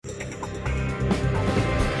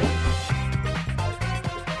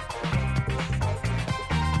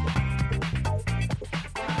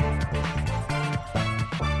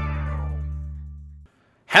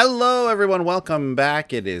Hello, everyone. Welcome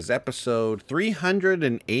back. It is episode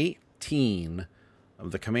 318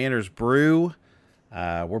 of the Commander's Brew.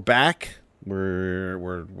 We're back.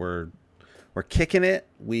 We're kicking it.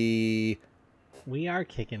 We are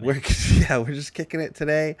kicking it. We're just kicking it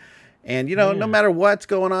today. And no matter what's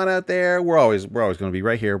going on out there, we're always going to be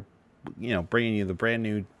right here. Bringing you the brand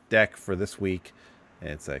new deck for this week.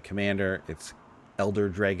 It's a Commander. It's Elder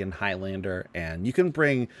Dragon Highlander, and you can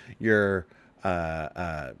bring your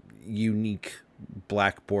unique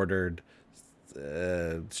black bordered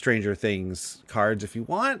Stranger Things cards if you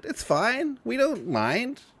want. It's fine. We don't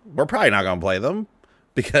mind. We're probably not going to play them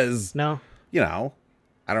because I don't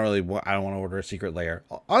want to order a Secret Lair.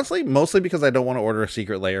 Honestly, mostly because I don't want to order a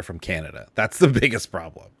Secret Lair from Canada. That's the biggest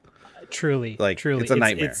problem. Truly, it's a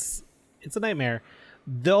nightmare. It's a nightmare.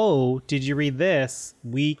 Though, did you read this?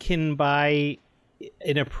 We can buy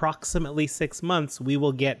in approximately 6 months. We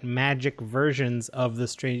will get magic versions of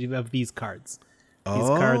these cards. These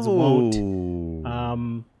cards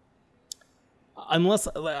won't, unless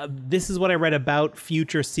this is what I read about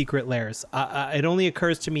future Secret Lairs. It only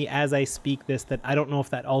occurs to me as I speak this that I don't know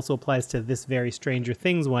if that also applies to this very Stranger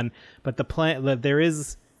Things one. But the plan that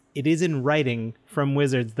it is in writing from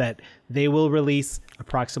Wizards that they will release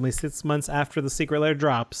approximately 6 months after the Secret Lair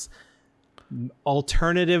drops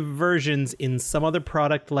alternative versions in some other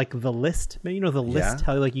product like the list. The list,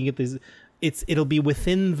 how like you get these, it'll be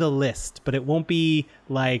within the list, but it won't be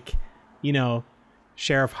like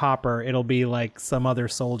Sheriff Hopper. It'll be like some other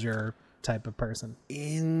soldier type of person.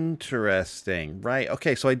 Interesting. Right.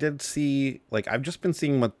 Okay, so I did see, like, I've just been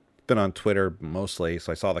seeing what's been on Twitter mostly,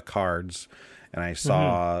 so I saw the cards and I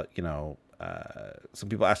saw some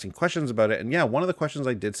people asking questions about it, and one of the questions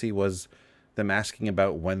I did see was them asking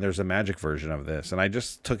about when there's a magic version of this, and I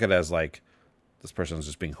just took it as like this person's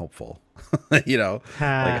just being hopeful. Like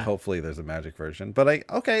hopefully there's a magic version. But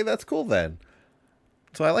okay, that's cool then.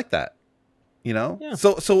 So I like that.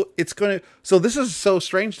 So it's this is so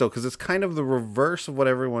strange though, because it's kind of the reverse of what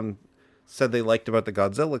everyone said they liked about the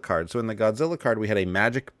Godzilla card. So in the Godzilla card we had a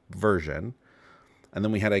magic version, and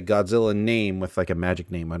then we had a Godzilla name with like a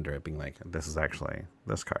magic name under it, being like, this is actually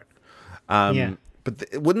this card. But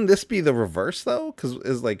wouldn't this be the reverse, though? Because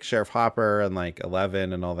it's like Sheriff Hopper and like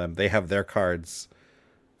 11 and all them, they have their cards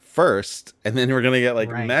first, and then we're going to get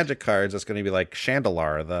like magic cards. It's going to be like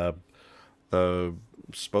Chandelar, the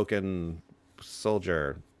spoken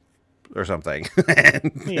soldier or something.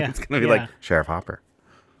 It's going to be like Sheriff Hopper.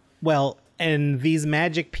 Well, and these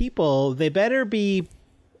magic people, they better be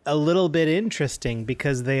a little bit interesting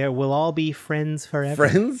because they will all be friends forever.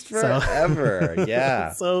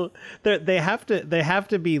 Yeah. So they have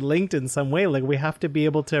to be linked in some way. Like, we have to be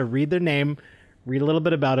able to read their name, read a little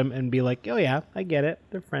bit about them, and be like, oh yeah, I get it,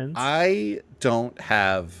 they're friends. I don't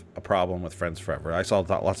have a problem with friends forever. I saw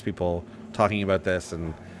lots of people talking about this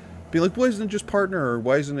and be like, why isn't it just partner, or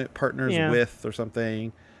why isn't it partners with or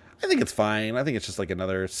something? I think it's fine. I think it's just like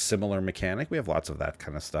another similar mechanic. We have lots of that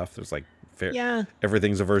kind of stuff. There's like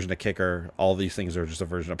everything's a version of Kicker. All these things are just a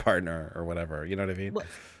version of partner or whatever. You know what I mean? Well,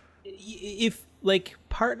 if like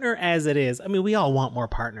partner as it is, I mean, we all want more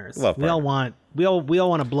partners. We all want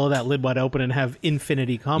to blow that lid wide open and have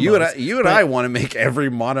infinity combos. You and I want to make every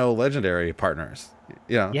mono legendary partners.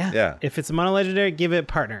 Yeah. If it's a mono legendary, give it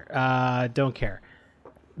partner. Don't care.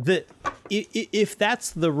 If that's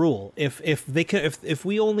the rule, if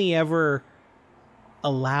we only ever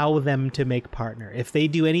allow them to make partner, if they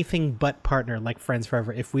do anything but partner, like Friends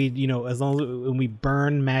Forever, if we as long as we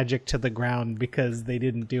burn magic to the ground because they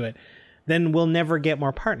didn't do it, then we'll never get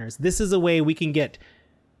more partners. This is a way we can get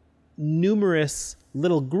numerous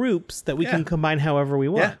little groups that we can combine however we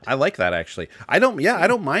want. I like that, actually. I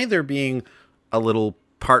don't mind there being a little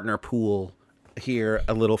partner pool here,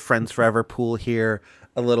 a little Friends Forever pool here,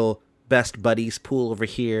 a little best buddies pool over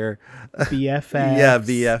here. BFF.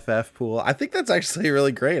 BFF pool. I think that's actually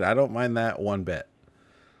really great. I don't mind that one bit.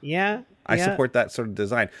 I support that sort of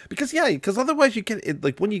design because otherwise you get it,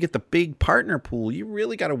 like when you get the big partner pool, you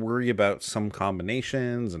really got to worry about some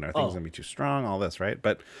combinations and are things going to be too strong, all this, right?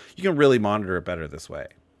 But you can really monitor it better this way.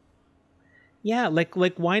 Yeah, like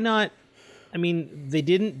why not? I mean, they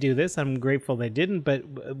didn't do this. I'm grateful they didn't.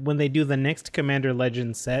 But when they do the next Commander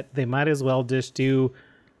Legends set, they might as well just do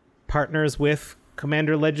partners with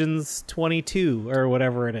Commander Legends 22 or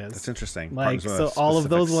whatever it is. That's interesting. Like, so all of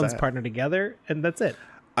those ones partner together, and that's it.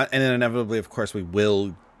 And then inevitably, of course, we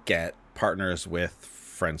will get partners with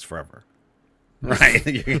Friends Forever. Right?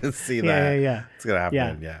 You can see that. Yeah. It's going to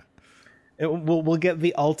happen. Yeah. We'll get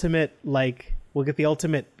the ultimate,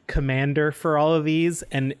 commander for all of these,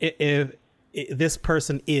 and this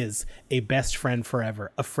person is a best friend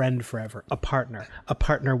forever, a friend forever, a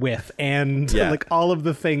partner with, and like all of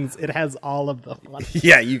the things. It has all of them.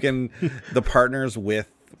 Yeah, you can. The partners with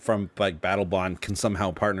from like Battle Bond can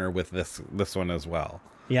somehow partner with this one as well.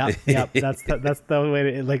 Yeah. That's the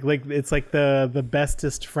way. Like it's like the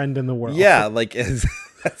bestest friend in the world. Yeah, like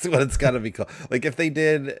that's what it's got to be called. Like if they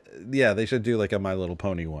did, they should do like a My Little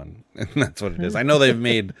Pony one, and that's what it is. I know they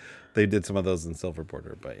did some of those in Silver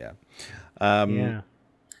Border, but yeah.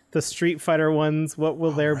 The Street Fighter ones, what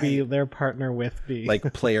will be their partner with be?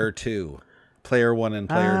 Like Player 2, Player 1 and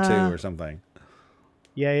Player 2 or something.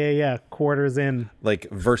 Yeah. Quarters in. Like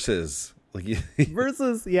versus. Like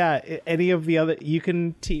versus, any of the other. You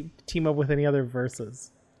can team up with any other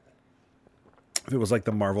versus. If it was like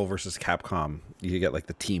the Marvel versus Capcom, you get like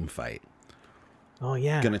the team fight. Oh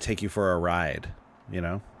yeah. Gonna take you for a ride, you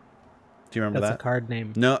know? Do you remember that? That's a card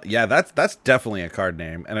name. No, yeah, that's definitely a card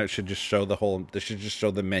name, and it should just show This should just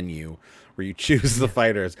show the menu where you choose the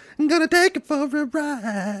fighters. I'm gonna take it for a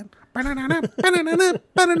ride.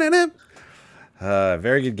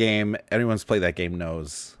 Very good game. Anyone's played that game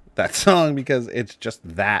knows that song because it's just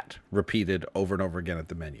that repeated over and over again at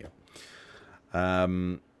the menu.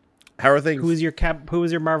 How are things? Who was your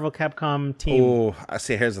Marvel Capcom team? Oh,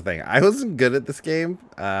 see, here's the thing. I wasn't good at this game.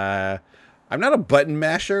 I'm not a button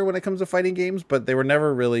masher when it comes to fighting games, but they were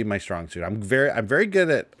never really my strong suit. I'm very good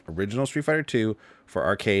at original Street Fighter 2 for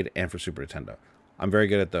arcade and for Super Nintendo. I'm very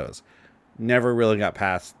good at those. Never really got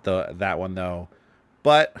past that one though.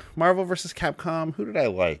 But Marvel vs. Capcom, who did I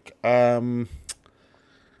like? I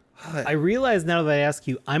realize now that I ask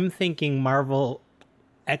you, I'm thinking Marvel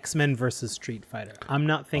X-Men versus Street Fighter. I'm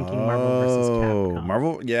not thinking Marvel versus Capcom.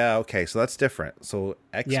 Marvel, yeah, okay, so that's different. So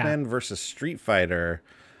X-Men versus Street Fighter.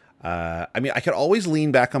 I mean, I could always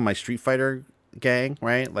lean back on my Street Fighter gang,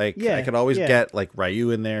 right? Like, I could always get like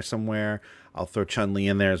Ryu in there somewhere. I'll throw Chun-Li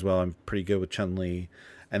in there as well. I'm pretty good with Chun-Li.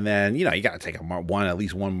 And then, you got to take at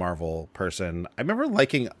least one Marvel person. I remember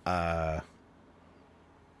liking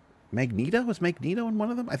Magneto. Was Magneto in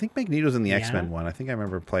one of them? I think Magneto's in the X-Men one. I think I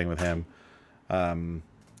remember playing with him.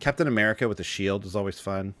 Captain America with the shield is always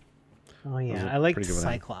fun. Oh yeah, I liked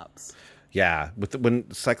Cyclops. Yeah, when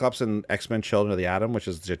Cyclops and X-Men Children of the Atom, which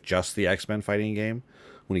is just the X-Men fighting game,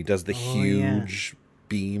 when he does the huge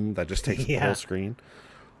beam that just takes up the whole screen.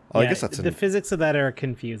 Oh, I guess that's the physics of that are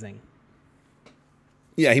confusing.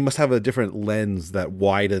 Yeah, he must have a different lens that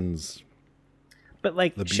widens. But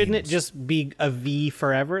like, shouldn't it just be a V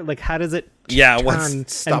forever? Like, how does it turn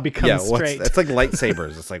and become straight? It's like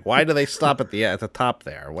lightsabers. It's like, why do they stop at the top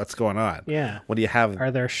there? What's going on? Yeah. What do you have?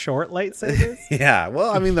 Are there short lightsabers? Yeah.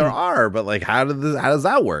 Well, I mean, there are, but like, how does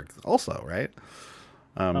that work? Also, right?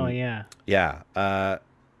 Yeah.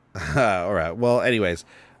 All right. Well, anyways,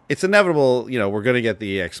 it's inevitable. We're gonna get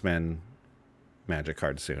the X-Men Magic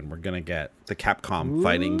card soon. We're gonna get the Capcom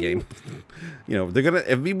fighting game. They're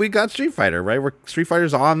gonna. We got Street Fighter, right? Street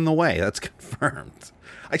Fighter's on the way. That's confirmed.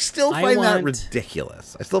 I still find that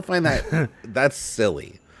ridiculous. I still find that that's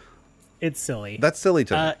silly. It's silly. That's silly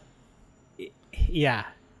to me. Yeah.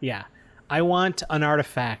 I want an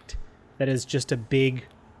artifact that is just a big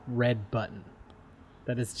red button.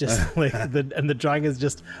 That is just like and the drawing is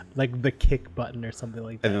just like the kick button or something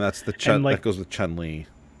like that. And then that's the Chun. That goes with Chun-Li.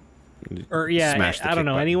 Or I don't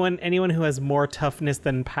know. Button. Anyone who has more toughness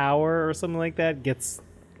than power or something like that gets.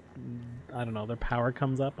 I don't know. Their power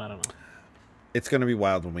comes up. I don't know. It's going to be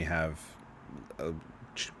wild when we have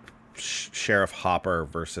Sheriff Hopper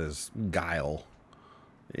versus Guile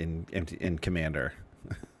in Commander.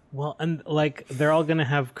 Well, and like they're all going to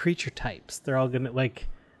have creature types. They're all going to like.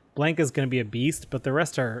 Blanka's going to be a beast, but the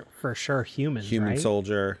rest are for sure humans. Human right?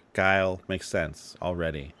 Soldier, Guile makes sense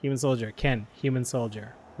already. Human Soldier, Ken, Human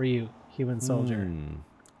Soldier. Ryu, Human Soldier.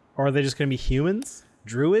 Or are they just going to be humans?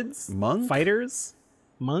 Druids? Monk? Fighters?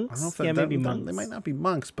 Monks? Maybe monks. They might not be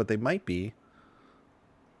monks, but they might be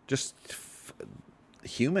just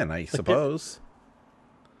human, I suppose.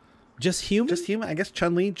 Just human? Just human. I guess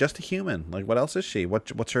Chun-Li, just a human. Like, what else is she?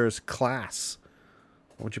 What's her class?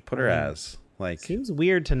 What would you put her as? Like, seems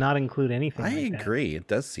weird to not include anything. I agree. It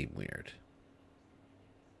does seem weird.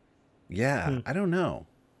 Yeah, I don't know.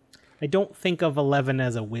 I don't think of 11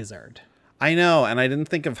 as a wizard. I know, and I didn't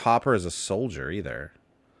think of Hopper as a soldier either.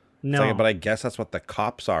 No. But I guess that's what the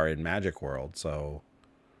cops are in Magic World, so...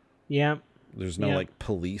 Yeah. There's no, like,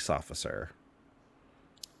 police officer.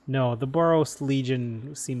 No, the Boros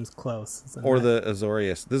Legion seems close. Or the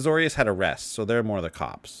Azorius. The Azorius had arrests, so they're more the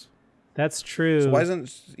cops. That's true. So why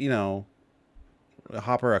isn't,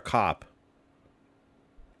 Hopper a cop?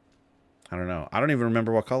 I don't know. I don't even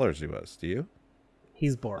remember what colors he was. Do you?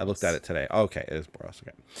 He's Boros. I looked at it today. Okay, it is Boros.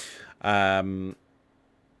 Okay. I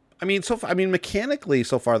mean, mechanically,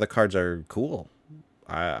 so far the cards are cool.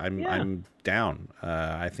 I'm down.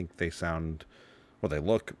 I think they sound, well, they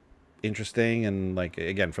look interesting, and like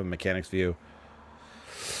again from the mechanics view,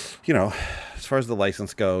 you know, as far as the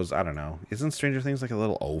license goes, I don't know. Isn't Stranger Things like a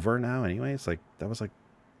little over now? Anyway, it's like that was like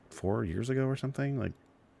 4 years ago or something. Like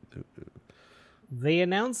they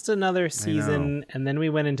announced another season, and then we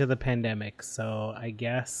went into the pandemic. So I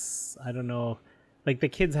guess I don't know. Like the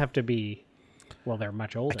kids have to be. Well, they're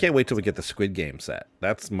much older. I can't wait till we get the Squid Game set.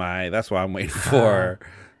 That's what I'm waiting for.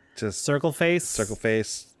 Just Circle Face,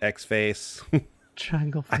 X Face,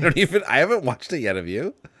 Triangle Face. I haven't watched it yet. Have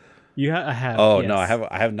you? I have. Oh yes. no,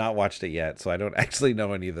 I have not watched it yet. So I don't actually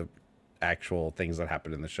know any of the actual things that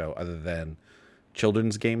happened in the show, other than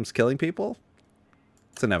children's games killing people.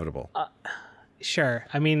 It's inevitable. Sure.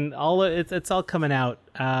 I mean, it's all coming out.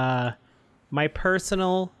 My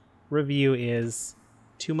personal review is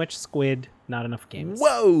too much squid, not enough games.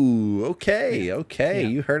 Whoa. Okay. Yeah.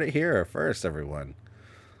 You heard it here first, everyone.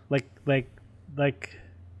 Like,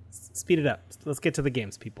 speed it up. Let's get to the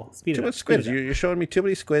games, people. Speed it up. Too much squids. You're showing me too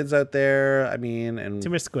many squids out there. I mean, and too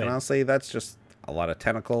much squid. And honestly, that's just a lot of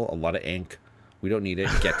tentacle, a lot of ink. We don't need it.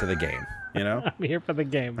 Get to the game. You know. I'm here for the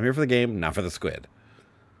game. I'm here for the game, not for the squid.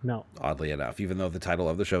 No. Oddly enough, even though the title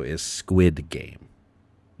of the show is Squid Game.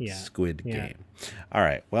 Yeah. Squid Game. All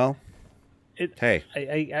right. Well. Hey.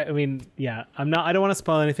 I mean, yeah. I don't want to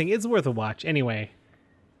spoil anything. It's worth a watch. Anyway,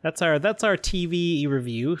 that's our TV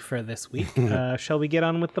review for this week. Shall we get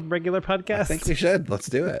on with the regular podcast? I think we should. Let's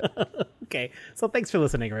do it. Okay. So thanks for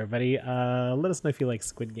listening, everybody. Let us know if you like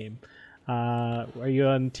Squid Game. Are you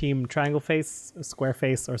on team triangle face, square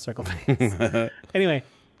face, or circle face? Anyway,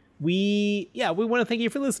 we want to thank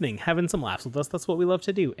you for listening, having some laughs with us. That's what we love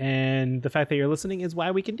to do. And the fact that you're listening is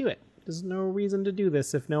why we can do it. There's no reason to do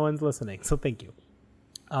this if no one's listening. So thank you.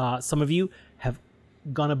 Some of you have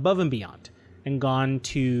gone above and beyond and gone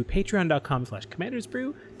to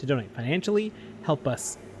patreon.com/commandersbrew to donate financially, help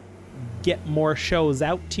us get more shows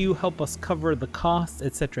out to you, help us cover the costs,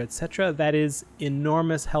 etc., etc. That is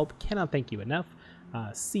enormous help. Cannot thank you enough.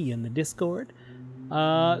 See you in the Discord.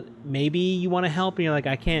 Maybe you want to help and you're like,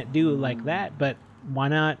 I can't do it like that, but why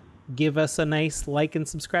not give us a nice like and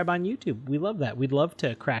subscribe on YouTube? We love that. We'd love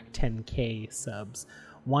to crack 10K subs.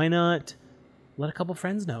 Why not let a couple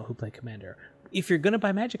friends know who play Commander? If you're going to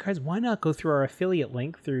buy Magic cards, why not go through our affiliate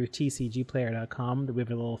link through tcgplayer.com? We have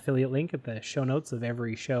a little affiliate link at the show notes of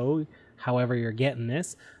every show, however you're getting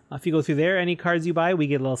this. If you go through there, any cards you buy, we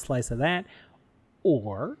get a little slice of that.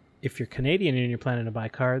 Or if you're Canadian and you're planning to buy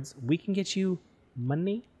cards, we can get you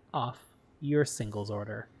money off your singles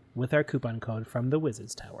order with our coupon code from the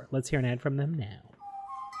Wizards Tower. Let's hear an ad from them now.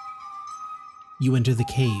 You enter the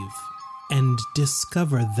cave and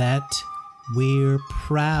discover that we're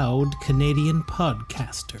proud Canadian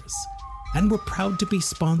podcasters, and we're proud to be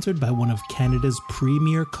sponsored by one of Canada's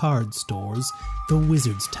premier card stores, the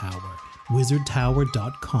Wizards Tower,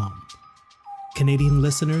 wizardtower.com. Canadian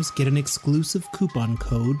listeners get an exclusive coupon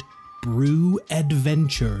code,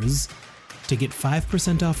 BREWADVENTURES, to get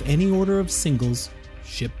 5% off any order of singles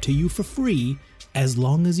shipped to you for free as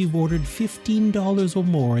long as you've ordered $15 or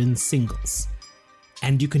more in singles.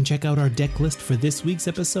 And you can check out our deck list for this week's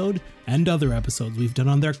episode and other episodes we've done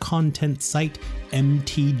on their content site,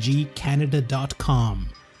 mtgcanada.com.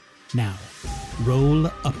 Now, roll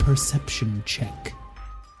a perception check.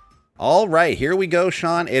 All right, here we go,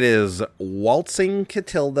 Sean. It is Waltzing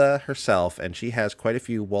Catilda herself, and she has quite a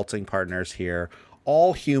few waltzing partners here.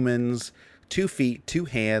 All humans, 2 feet, 2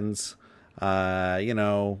 hands,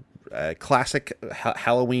 classic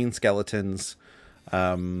Halloween skeletons.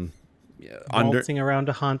 Waltzing around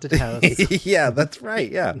a haunted house. Yeah, that's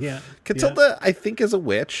right. Yeah. Yeah. Catilda, I think, is a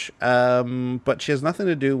witch, but she has nothing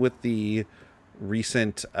to do with the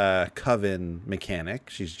recent Coven mechanic.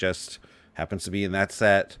 She's just happens to be in that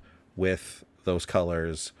set with those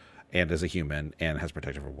colors and is a human and has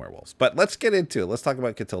protection from werewolves. But let's get into it. Let's talk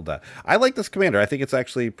about Catilda. I like this commander. I think it's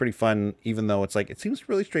actually pretty fun, even though it's like, it seems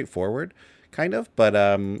really straightforward, kind of. But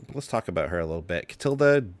let's talk about her a little bit.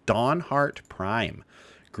 Catilda Dawnheart Prime.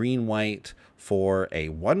 Green-white for a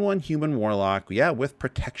 1/1 human warlock. Yeah, with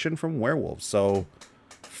protection from werewolves. So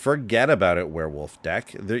forget about it, werewolf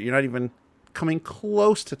deck. You're not even coming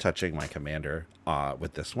close to touching my commander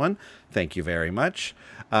with this one. Thank you very much.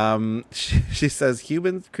 She says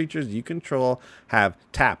human creatures you control have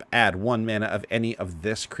tap, add 1 mana of any of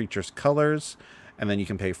this creature's colors, and then you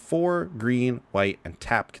can pay 4 green, white, and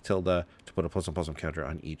tap Catilda to put a +1/+1 counter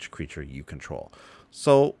on each creature you control.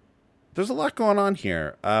 So there's a lot going on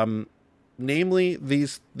here. namely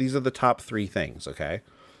these are the top three things. Okay,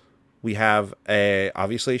 we have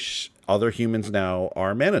obviously other humans now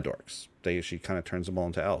are mana dorks. She kind of turns them all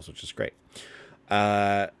into elves, which is great.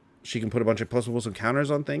 She can put a bunch of plusables and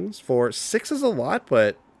counters on things. For 6 is a lot,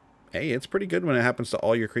 but hey, it's pretty good when it happens to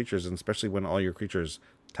all your creatures, and especially when all your creatures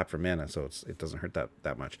tap for mana, so it doesn't hurt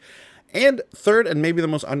that much. And third, and maybe the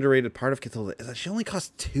most underrated part of Katilda, is that she only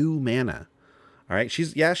costs 2 mana. All right,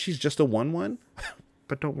 she's just a 1/1,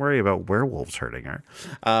 but don't worry about werewolves hurting her.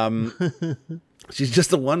 She's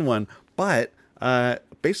just a 1/1, but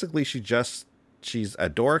basically she's a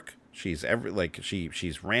dork. She's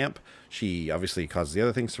she's ramp. She obviously causes the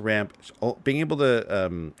other things to ramp. Being able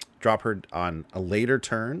to drop her on a later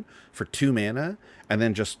turn for 2 mana and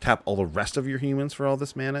then just tap all the rest of your humans for all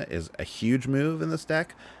this mana is a huge move in this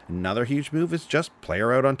deck. Another huge move is just play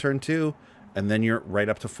her out on turn 2, and then you're right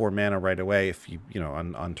up to 4 mana right away if you know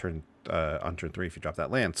on turn 3 if you drop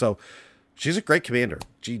that land. So she's a great commander.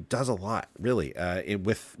 She does a lot, really,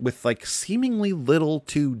 with like seemingly little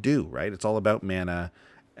to do. Right, it's all about mana.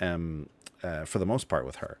 For the most part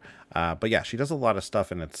with her, but yeah, she does a lot of stuff,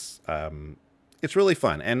 and it's really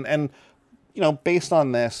fun. And you know, based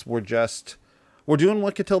on this, we're doing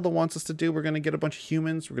what Katilda wants us to do. We're going to get a bunch of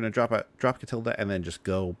humans. We're going to drop Katilda, and then just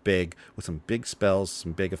go big with some big spells,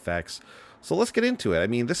 some big effects. So let's get into it. I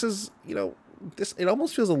mean, this is, you know, it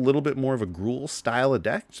almost feels a little bit more of a Gruul style of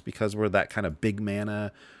deck, just because we're that kind of big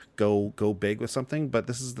mana, go big with something. But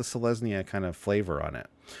this is the Selesnya kind of flavor on it.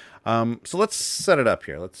 So let's set it up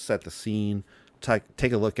here. Let's set the scene.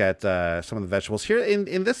 Take a look at some of the vegetables here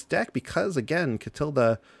in this deck, because again,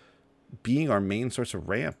 Katilda being our main source of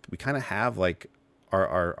ramp, we kind of have like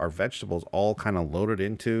our vegetables all kind of loaded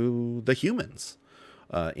into the humans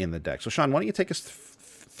in the deck. So Sean, why don't you take us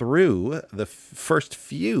through the first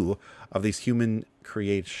few of these human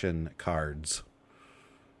creation cards?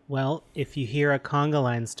 Well, if you hear a conga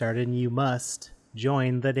line started, you must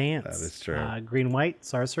join the dance. That is true. Green-white,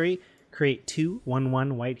 sorcery. Create 2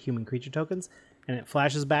 1/1 white human creature tokens, and it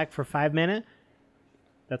flashes back for 5 mana.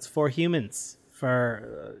 That's 4 humans.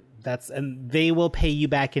 And they will pay you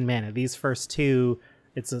back in mana. These first 2,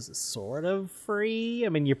 it's a sort of free. I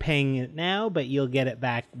mean, you're paying it now, but you'll get it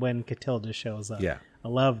back when Katilda shows up. Yeah. I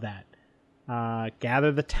love that.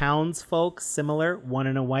 Gather the townsfolk, similar. 1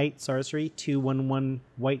 and a white, sorcery. 2 1/1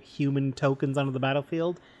 white human tokens onto the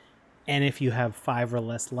battlefield. And if you have 5 or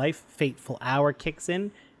less life, Fateful Hour kicks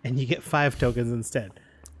in, and you get 5 tokens instead.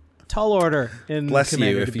 Tall order in Bless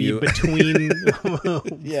Commander you to if be you between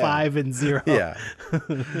Yeah. 5 and 0. Yeah,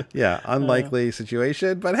 yeah, unlikely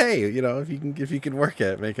situation, but hey, you know, if you can work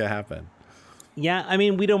it, make it happen. Yeah, I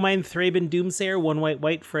mean, we don't mind Thraben Doomsayer, 1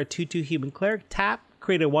 white for a 2/2 human cleric. Tap,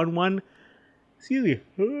 create a 1/1. Excuse me,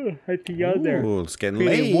 I had to yell there. Ooh, it's getting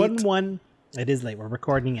Create late. a 1/1. It is late. We're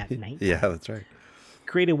recording at night. Yeah, that's right.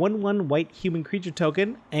 Create a 1/1 white human creature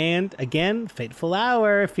token, and again, Fateful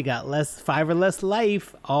Hour. If you got 5 or less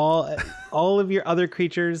life, all of your other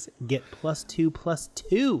creatures get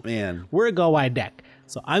 +2/+2. Man, we're a go wide deck,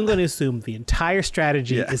 so I'm going to assume the entire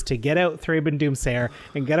strategy is to get out Thraben Doomsayer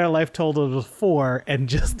and get our life total to 4, and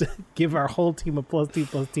just give our whole team a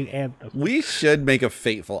 +2/+2 anthem. we should make a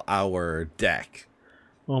Fateful Hour deck.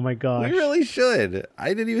 Oh my gosh. We really should. I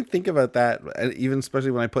didn't even think about that, even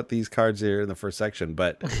especially when I put these cards here in the first section.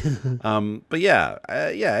 But, yeah.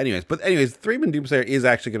 Anyways, Thraben Doomsayer is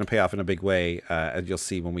actually going to pay off in a big way, as you'll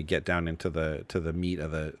see when we get down into the meat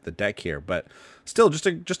of the deck here. But still, just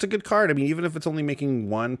a good card. I mean, even if it's only making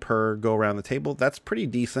 1 per go around the table, that's pretty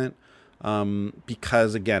decent.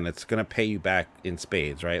 Because again, it's going to pay you back in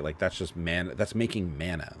spades, right? Like that's just mana. That's making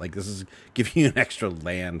mana. Like this is giving you an extra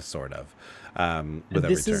land, sort of. With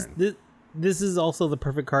every turn. This is also the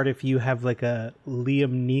perfect card if you have like a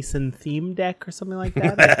Liam Neeson theme deck or something like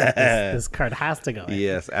that. This card has to go in.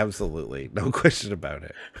 Yes, absolutely. No question about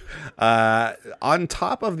it. On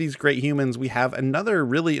top of these great humans, we have another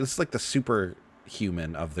this is like the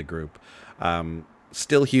superhuman of the group.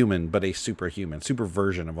 Still human, but a superhuman, super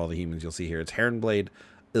version of all the humans you'll see here. It's Heronblade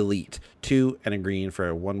Elite, 2 and a green for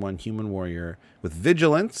a 1/1 human warrior with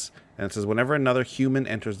vigilance. And it says whenever another human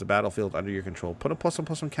enters the battlefield under your control, put a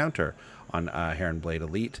 +1/+1 counter on Heronblade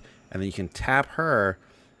Elite, and then you can tap her,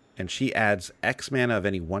 and she adds X mana of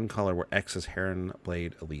any 1 color where X is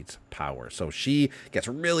Heronblade Elite's power. So she gets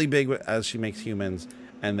really big as she makes humans,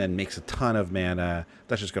 and then makes a ton of mana.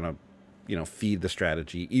 That's just gonna, feed the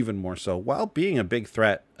strategy even more so, while being a big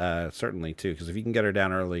threat, certainly too. Because if you can get her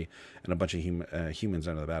down early and a bunch of humans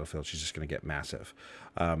under the battlefield, she's just gonna get massive.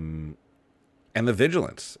 And the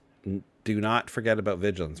vigilance. Do not forget about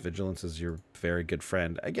vigilance. Vigilance is your very good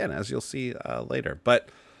friend, again, as you'll see later. But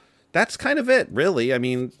that's kind of it, really. I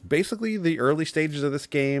mean, basically the early stages of this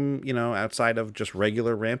game, you know, outside of just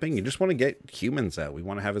regular ramping, you just want to get humans out. We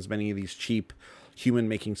want to have as many of these cheap human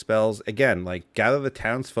making spells. Again, like Gather the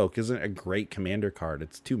Townsfolk isn't a great commander card.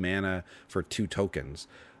 It's 2 mana for 2 tokens.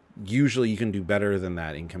 Usually you can do better than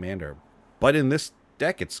that in commander. But in this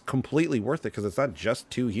deck, it's completely worth it because it's not just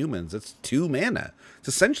 2 humans, it's 2 mana. It's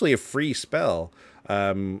essentially a free spell.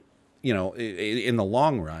 You know, in the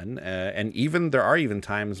long run, and even there are even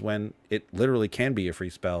times when it literally can be a free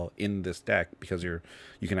spell in this deck because you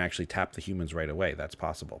can actually tap the humans right away. That's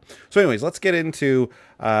possible. So, anyways, let's get into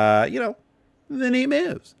you know, the neat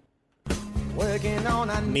moves. Working on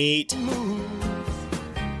a Neat.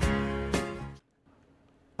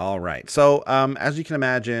 All right. So, as you can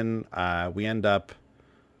imagine, we end up,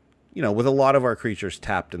 you know, with a lot of our creatures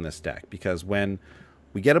tapped in this deck because when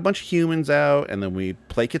we get a bunch of humans out, and then we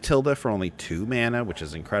play Catilda for only 2 mana, which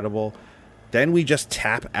is incredible. Then we just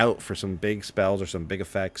tap out for some big spells or some big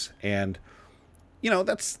effects, and you know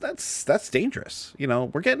that's dangerous. You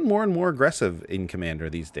know, we're getting more and more aggressive in Commander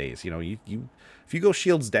these days. You know, if you go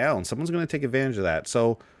shields down, someone's going to take advantage of that.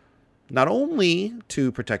 So, not only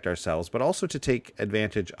to protect ourselves, but also to take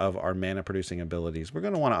advantage of our mana producing abilities, we're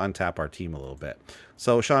going to want to untap our team a little bit.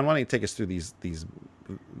 So, Sean, why don't you take us through these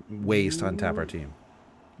ways to untap our team?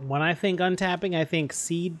 When I think untapping, I think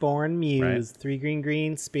Seedborn Muse, Right. 3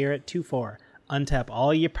 green, Spirit, 2/4. Untap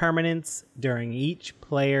all your permanents during each other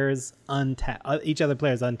player's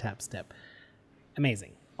untap step.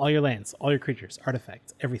 Amazing. All your lands, all your creatures,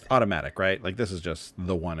 artifacts, everything. Automatic, right? Like this is just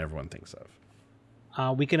the one everyone thinks of.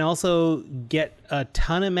 We can also get a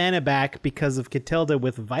ton of mana back because of Catilda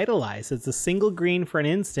with Vitalize. It's a single green for an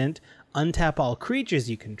instant. Untap all creatures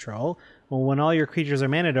you control. Well, when all your creatures are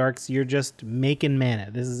mana dorks, you're just making mana.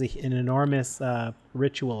 This is an enormous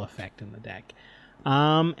ritual effect in the deck.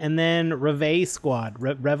 And then Reveille Squad,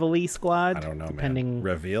 Reveille Squad. I don't know, depending man.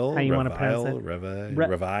 Reveal, how you want to pronounce it.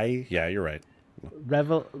 Reveille. Yeah, you're right.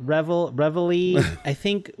 Reveille. I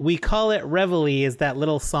think we call it Reveille. Is that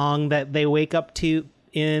little song that they wake up to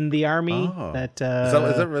in the army? Oh. That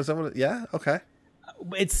Is that what it, yeah, okay.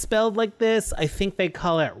 it's spelled like this. I think they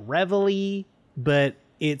call it Reveille, but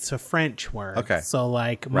it's a French word. Okay. So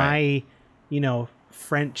like Right. my,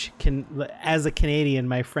 French as a Canadian,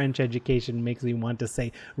 my French education makes me want to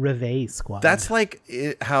say Reveille Squad. That's like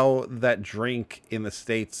how that drink in the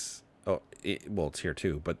States, well, it's here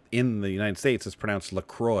too, but in the United States it's pronounced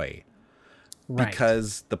LaCroix. right.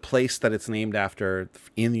 Because the place that it's named after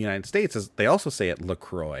in the United States is, they also say it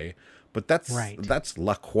LaCroix, but that's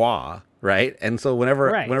La Croix, right? And so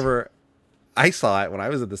whenever I saw it when I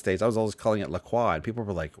was in the States, I was always calling it La Croix, and people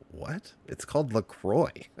were like, "What? It's called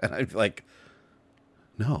LaCroix?" And I'd be like,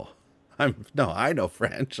 "No, I know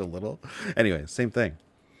French a little." Anyway, same thing.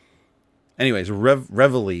 Anyways,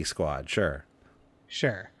 Reveille Squad, sure.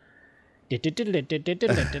 Squad. If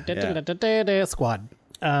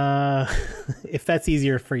that's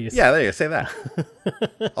easier for you to say. Yeah, there you go. Say that.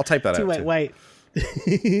 I'll type that out. White.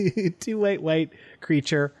 2 white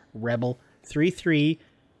creature rebel 3/3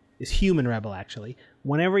 is human rebel actually.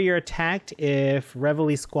 Whenever you're attacked, if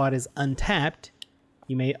Reveille Squad is untapped,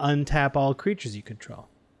 you may untap all creatures you control.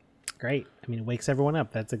 Great. I mean, it wakes everyone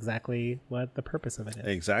up. That's exactly what the purpose of it is.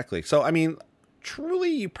 Exactly. So, I mean, truly,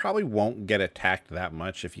 you probably won't get attacked that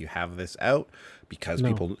much if you have this out because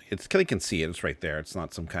they can see it. It's right there. It's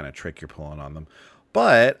not some kind of trick you're pulling on them.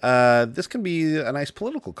 But this can be a nice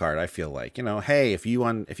political card, I feel like. Hey, if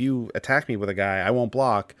you attack me with a guy, I won't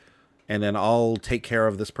block, and then I'll take care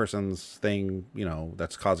of this person's thing,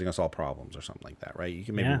 that's causing us all problems or something like that, right? You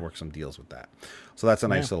can maybe work some deals with that. So that's a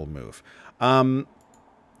nice little move.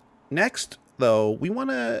 Next, though, we're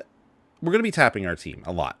going to be tapping our team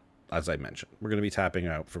a lot, as I mentioned. We're going to be tapping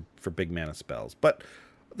out for big mana spells. But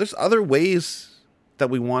there's other ways that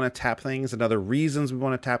we want to tap things and other reasons we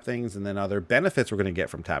want to tap things and then other benefits we're going to get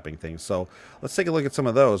from tapping things. So let's take a look at some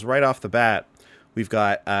of those. Right off the bat, we've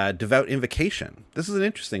got Devout Invocation. This is an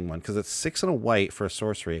interesting one because it's 6 and a white for a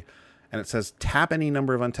sorcery. And it says tap any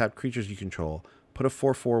number of untapped creatures you control. Put a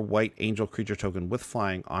 4/4 white angel creature token with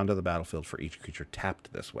flying onto the battlefield for each creature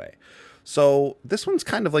tapped this way. So this one's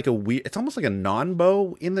kind of like a weird, it's almost like a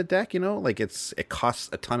non-bow in the deck, like it costs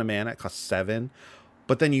a ton of mana. It costs 7,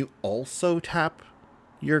 but then you also tap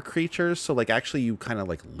your creatures. So like actually you kind of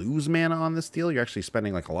like lose mana on this deal. You're actually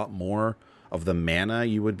spending like a lot more of the mana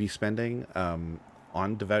you would be spending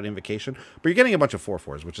on Devout Invocation, but you're getting a bunch of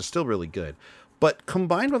 4/4s, which is still really good. But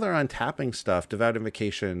combined with our untapping stuff, Devout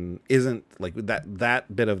Invocation isn't like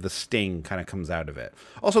that bit of the sting kind of comes out of it.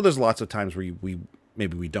 Also, there's lots of times where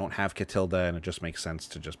maybe we don't have Catilda and it just makes sense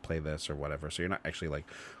to just play this or whatever. So you're not actually like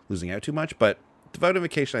losing out too much, but Devout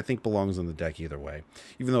Invocation, I think, belongs in the deck either way,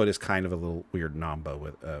 even though it is kind of a little weird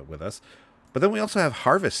nombo with us. But then we also have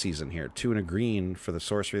Harvest Season here, 2 and a green for the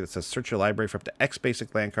sorcery that says search your library for up to X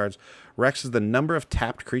basic land cards, where X is the number of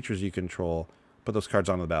tapped creatures you control. Put those cards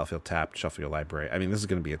onto the battlefield tapped, shuffle your library. I mean, this is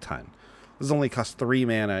going to be a ton. This only costs 3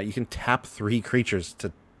 mana. You can tap 3 creatures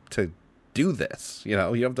to do this. You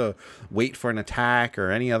know, you don't have to wait for an attack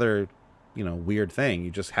or any other, you know, weird thing.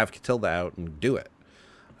 You just have Catilda out and do it.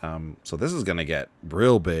 So this is going to get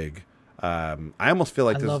real big. I almost feel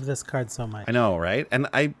like I love this card so much. I know, right? And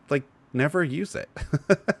I never use it.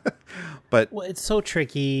 But well, it's so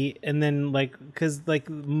tricky, and then because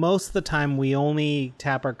most of the time we only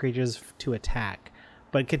tap our creatures to attack,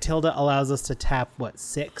 but Catilda allows us to tap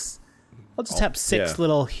 6. I'll just tap 6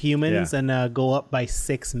 little humans and go up by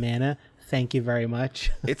 6 mana. Thank you very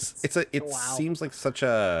much. It seems like such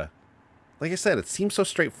a, like I said, it seems so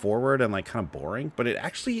straightforward and kind of boring, but it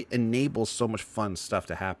actually enables so much fun stuff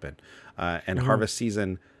to happen. And Harvest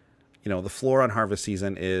Season, you know, the floor on Harvest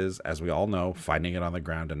Season is, as we all know, finding it on the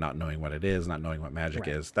ground and not knowing what it is, not knowing what magic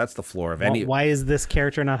is. That's the floor of any. Why is this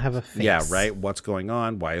character not have a face? Yeah, right. What's going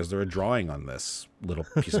on? Why is there a drawing on this little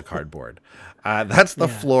piece of cardboard? That's the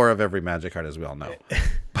floor of every Magic card, as we all know.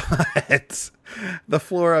 But the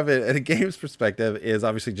floor of it, at a game's perspective, is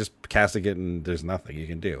obviously just casting it and there's nothing you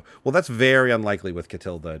can do. Well, that's very unlikely with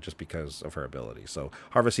Catilda just because of her ability. So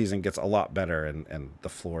Harvest Season gets a lot better, and the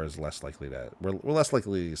floor is less likely to. We're less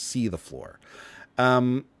likely to see the floor.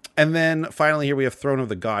 And then finally here we have Throne of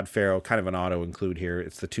the God Pharaoh, kind of an auto include here.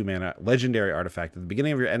 It's the 2 mana legendary artifact. At the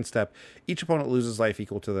beginning of your end step, each opponent loses life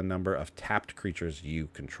equal to the number of tapped creatures you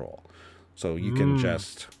control. So you can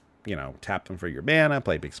just, you know, tap them for your mana,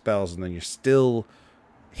 play big spells, and then you're still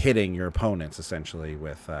hitting your opponents essentially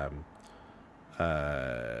with,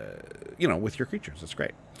 you know, with your creatures. It's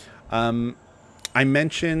great. I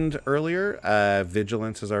mentioned earlier,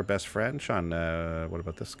 Vigilance is our best friend. Sean, what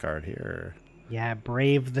about this card here? Yeah,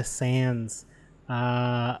 Brave the Sands.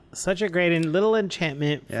 Such a great little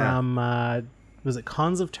enchantment from, was it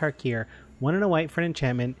Khans of Tarkir? 1 and a white for an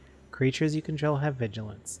enchantment. Creatures you control have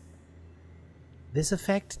Vigilance. This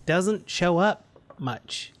effect doesn't show up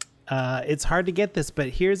much. It's hard to get this, but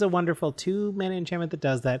here's a wonderful 2 mana enchantment that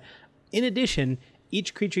does that. In addition,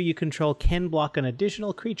 each creature you control can block an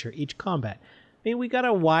additional creature each combat. I mean, we got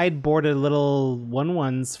a wide board of little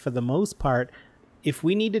 1/1s for the most part. If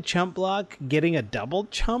we need to chump block, getting a double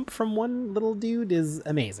chump from one little dude is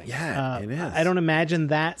amazing. Yeah, it is. I don't imagine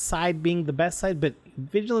that side being the best side, but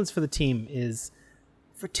Vigilance for the team is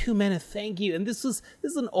for 2 mana. Thank you. And this is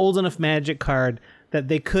an old enough Magic card that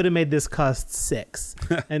they could have made this cost 6,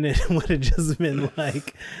 and it would have just been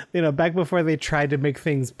back before they tried to make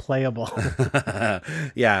things playable.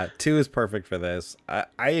 Yeah, 2 is perfect for this.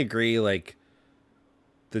 I agree.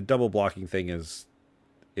 The double blocking thing is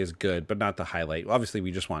good, but not the highlight. Obviously,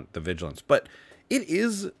 we just want the Vigilance, but it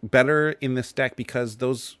is better in this deck because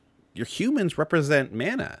your humans represent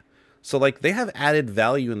mana. So they have added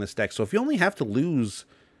value in this deck. So if you only have to lose,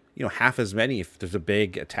 you know, half as many, if there's a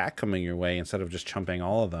big attack coming your way, instead of just chumping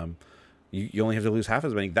all of them, you only have to lose half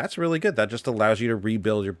as many. That's really good. That just allows you to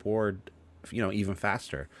rebuild your board, you know, even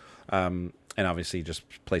faster. And obviously just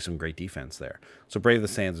play some great defense there. So Brave the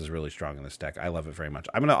Sands is really strong in this deck. I love it very much.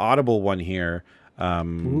 I'm going to audible one here that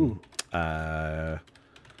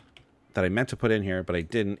I meant to put in here, but I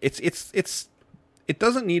didn't. It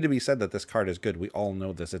doesn't need to be said that this card is good. We all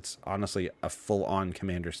know this. It's honestly a full-on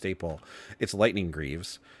Commander staple. It's Lightning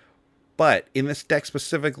Greaves. But in this deck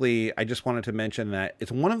specifically, I just wanted to mention that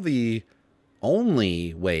it's one of the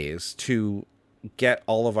only ways to get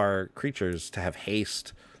all of our creatures to have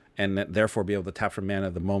haste and therefore be able to tap for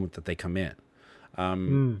mana the moment that they come in.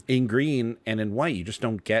 In green and in white, you just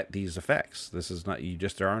don't get these effects. This is not,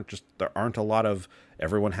 there aren't a lot of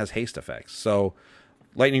everyone has haste effects. So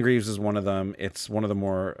Lightning Greaves is one of them. It's one of the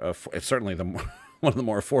more, it's certainly one of the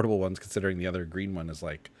more affordable ones, considering the other green one is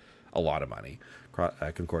a lot of money,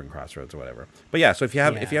 Concordant Crossroads or whatever. But yeah, so if you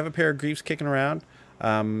have a pair of Greaves kicking around,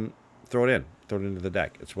 throw it into the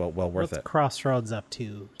deck. It's well worth it. Crossroads up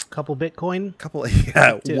to? Couple Bitcoin? A couple of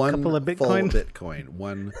Bitcoin? Full Bitcoin.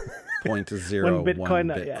 1.01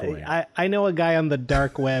 Bitcoin. Yeah, I know a guy on the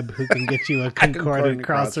dark web who can get you a Concordant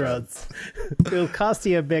Crossroads. It'll cost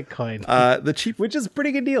you a Bitcoin. Which is a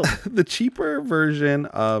pretty good deal. The cheaper version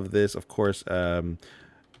of this, of course,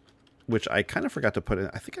 which I kind of forgot to put in.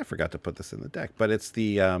 I think I forgot to put this in the deck, but it's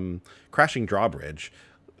the Crashing Drawbridge.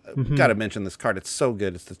 Got to mention this card. It's so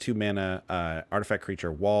good. It's the 2 mana artifact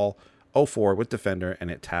creature wall 0/4 with Defender,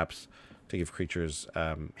 and it taps to give creatures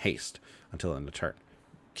haste until end of turn.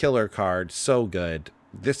 Killer card, so good.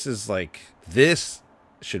 This is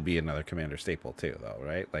should be another Commander staple too, though,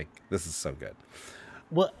 right? Like, this is so good.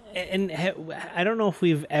 Well, and I don't know if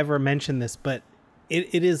we've ever mentioned this, but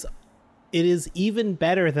it is even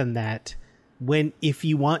better than that if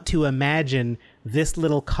you want to imagine this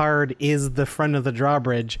little card is the front of the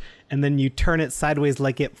drawbridge, and then you turn it sideways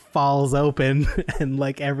like it falls open and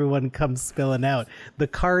like everyone comes spilling out. The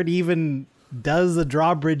card even does a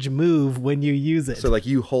drawbridge move when you use it. So like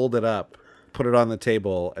you hold it up, put it on the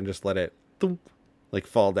table, and just let it thump, like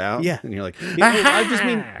fall down. Yeah, and you're like, I just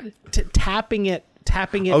mean tapping it.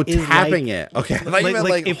 Tapping it. Oh, is tapping like, it. Okay, I thought you meant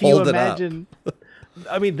like if hold you it up. imagine.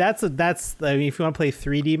 I mean, that's. I mean, if you want to play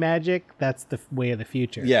 3D Magic, that's the way of the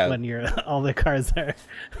future. Yeah, when all the cards are.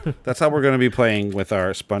 That's how we're going to be playing with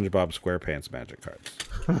our SpongeBob SquarePants Magic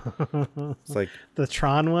cards. It's like the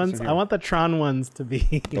Tron ones. I want the Tron ones to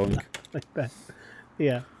be like that.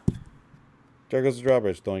 Yeah. There goes the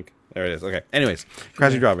drawbridge. Doink. There it is. Okay. Anyways,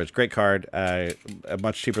 Crazy Drawbridge, great card.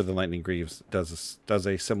 Much cheaper than Lightning Greaves. Does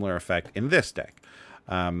a similar effect in this deck.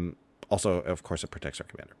 Also, of course, it protects our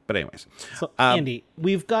commander. But anyways, so Andy,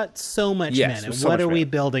 we've got so much mana. So what much are we mana.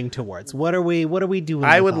 building towards? What are we doing?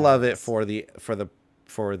 I would love it for the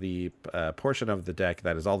portion of the deck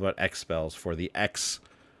that is all about X spells, for the X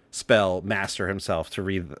spell master himself to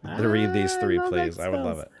read these three, please. I would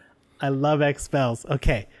love it. I love X spells.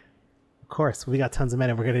 Okay. Of course, we got tons of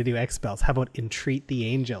mana. We're going to do X spells. How about Entreat the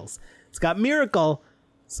Angels? It's got Miracle.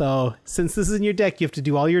 So since this is in your deck, you have to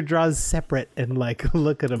do all your draws separate and like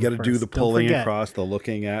look at them. You got to do the pulling across, the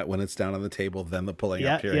looking at when it's down on the table, then the pulling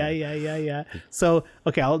up here. Yeah. So,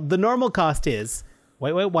 okay, the normal cost is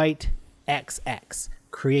white, XX.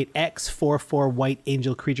 Create X 4/4 white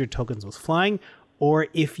angel creature tokens with flying. Or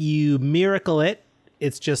if you miracle it,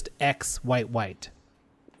 it's just X white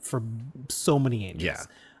for so many angels.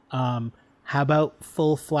 Yeah. How about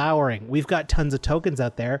full flowering? We've got tons of tokens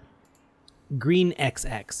out there. Green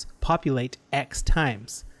XX, populate X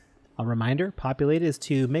times. A reminder, populate is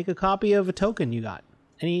to make a copy of a token you got.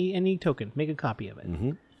 Any token, make a copy of it.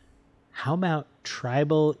 Mm-hmm. How about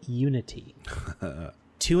Tribal Unity?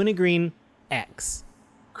 2 and a green, X.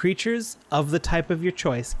 Creatures of the type of your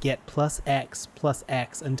choice get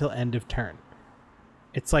 +X until end of turn.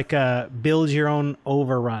 It's like a build your own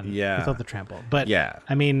overrun without the trample. But yeah,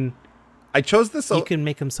 I mean, I chose this. You can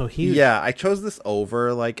make them so huge. Yeah, I chose this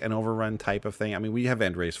over like an overrun type of thing. I mean, we have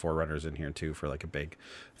End-Raze Forerunners in here too for like a big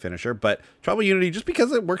finisher. But Tribal Unity, just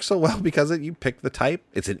because it works so well, because you pick the type,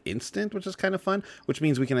 it's an instant, which is kind of fun. Which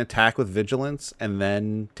means we can attack with Vigilance and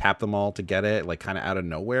then tap them all to get it, like kind of out of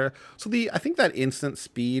nowhere. So I think that instant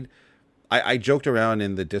speed. I joked around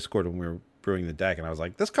in the Discord when we were brewing the deck, and I was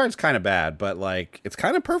like, this card's kind of bad, but like it's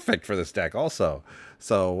kind of perfect for this deck also.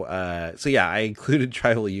 So yeah, I included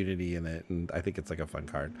Tribal Unity in it, and I think it's like a fun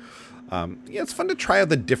card. Yeah, it's fun to try out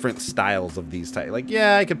the different styles of these types. Like,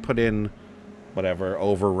 yeah, I could put in whatever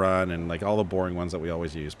Overrun and like all the boring ones that we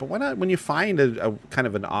always use, but why not, when you find a kind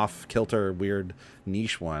of an off kilter weird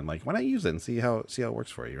niche one, like why not use it and see how it works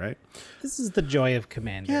for you, right? This is the joy of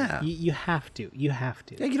Commander. Yeah, you have to. Yeah,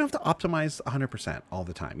 you don't have to optimize 100% all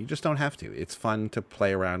the time. You just don't have to. It's fun to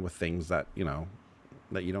play around with things that you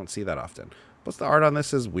don't see that often. Plus, the art on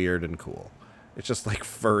this is weird and cool. It's just like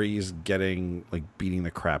furries beating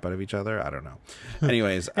the crap out of each other. I don't know.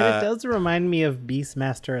 Anyways, and it does remind me of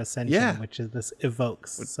Beastmaster Ascension, which is this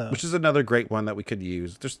evokes, which is another great one that we could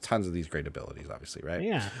use. There's tons of these great abilities, obviously, right?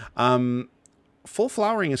 Yeah. Full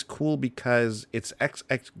flowering is cool because it's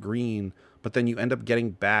XX green, but then you end up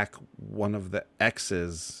getting back one of the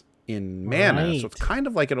X's in mana, so it's kind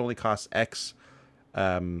of like it only costs X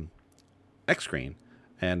green.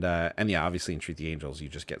 And yeah, obviously Entreat the Angels, you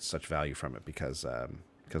just get such value from it because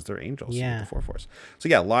they're angels. Yeah. With the 4/4s. So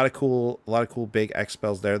yeah, a lot of cool big X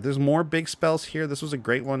spells there. There's more big spells here. This was a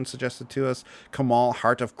great one suggested to us. Kamal,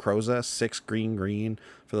 Heart of Kroza, 6 green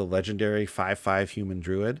for the legendary 5/5 human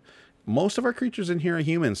druid. Most of our creatures in here are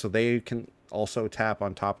humans, so they can also tap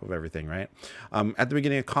on top of everything, right? At the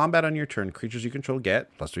beginning of combat on your turn, creatures you control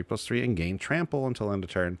get +3/+3 and gain trample until end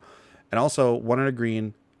of turn. And also 1 and a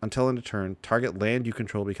green. Until end of turn, target land you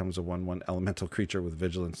control becomes a 1/1 elemental creature with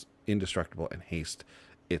vigilance, indestructible, and haste.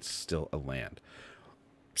 It's still a land.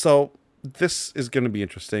 So this is going to be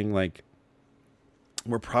interesting. Like,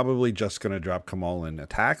 we're probably just going to drop Kamal and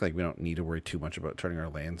attack. Like, we don't need to worry too much about turning our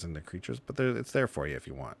lands into creatures, but it's there for you if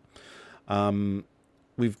you want.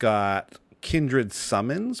 We've got Kindred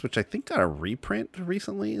Summons, which I think got a reprint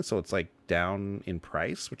recently, so it's like down in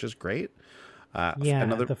price, which is great.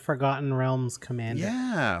 The Forgotten Realms commander.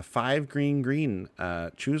 Yeah, 5 green.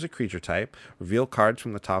 Choose a creature type. Reveal cards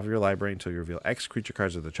from the top of your library until you reveal X creature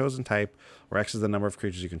cards of the chosen type, where X is the number of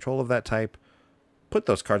creatures you control of that type. put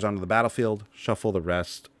those cards onto the battlefield, shuffle the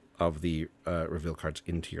rest of the reveal cards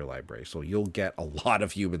into your library. So you'll get a lot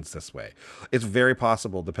of humans this way. It's very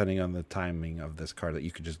possible, depending on the timing of this card, that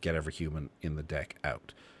you could just get every human in the deck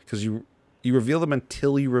out. Because you reveal them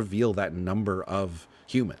until you reveal that number of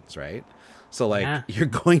humans, right? So like you're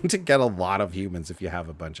going to get a lot of humans if you have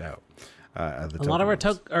a bunch out. A lot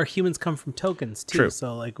of our humans come from tokens too. True.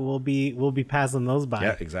 So like we'll be passing those by.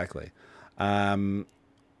 Yeah, exactly.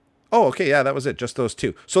 Okay, yeah, that was it. Just those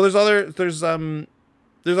two. So there's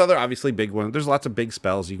other obviously big ones. There's lots of big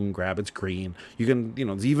spells you can grab. It's green. You can,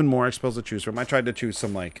 there's even more spells to choose from. I tried to choose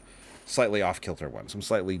some like slightly off kilter ones, some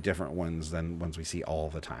slightly different ones than ones we see all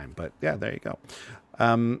the time. But yeah, there you go.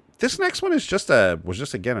 This next one is was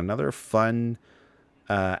just again another fun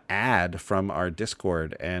ad from our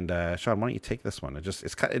Discord. And Sean, why don't you take this one?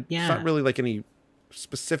 It's not really like any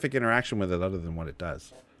specific interaction with it other than what it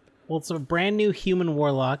does. Well, it's a brand new human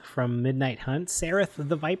warlock from Midnight Hunt, Sereth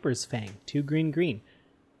the Viper's Fang, 2 green.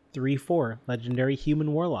 3/4 legendary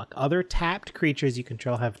human warlock. Other tapped creatures you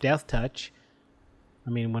control have death touch. I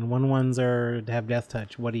mean, when 1/1s have death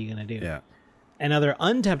touch, what are you gonna do? Yeah. And other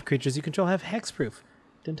untapped creatures you control have hexproof.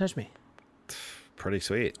 Didn't touch me. Pretty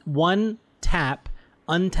sweet. 1 tap,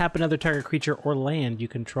 untap another target creature or land you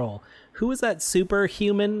control. Who is that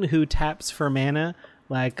superhuman who taps for mana?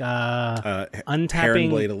 Like untapping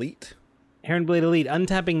Heronblade Elite. Heronblade Elite.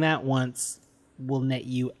 Untapping that once will net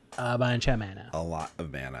you a bunch of mana. A lot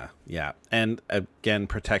of mana, yeah. And again,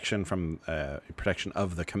 protection from protection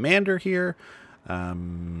of the commander here.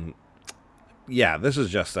 Yeah, this is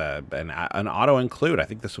just an auto include. I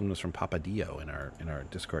think this one was from Papa Dio in our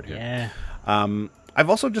Discord here. Yeah. I've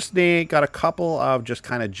also just got a couple of just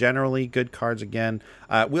kind of generally good cards again.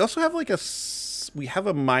 We also have we have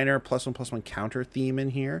a minor +1/+1 counter theme in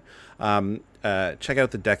here. Check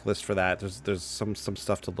out the deck list for that. There's some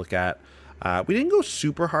stuff to look at. We didn't go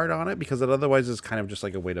super hard on it because it otherwise is kind of just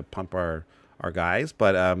like a way to pump our guys.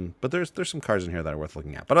 But there's some cards in here that are worth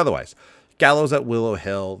looking at. But otherwise, Gallows at Willow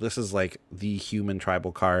Hill. This is like the human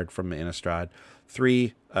tribal card from Innistrad.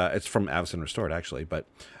 3, it's from Avacyn Restored actually, but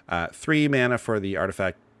 3 mana for the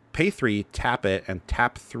artifact. Pay 3, tap it, and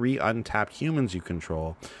tap 3 untapped humans you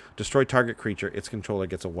control. Destroy target creature. Its controller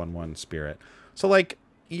gets a 1/1 spirit. So like,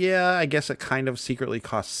 yeah, I guess it kind of secretly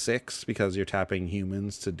costs 6 because you're tapping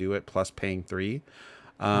humans to do it, plus paying 3.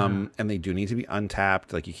 And they do need to be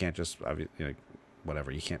untapped. Like you can't just,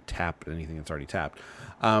 whatever. You can't tap anything that's already tapped.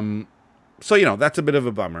 So that's a bit of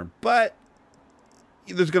a bummer. But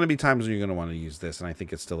there's going to be times when you're going to want to use this, and I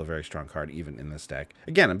think it's still a very strong card even in this deck.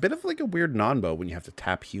 Again, a bit of like a weird non-bow when you have to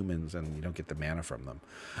tap humans and you don't get the mana from them.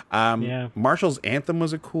 Marshall's Anthem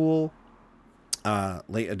was a cool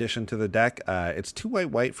late addition to the deck. It's 2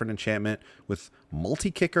 white for an enchantment with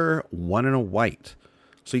multi-kicker, 1 and a white.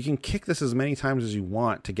 So you can kick this as many times as you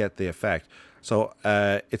want to get the effect. So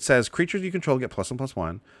it says creatures you control get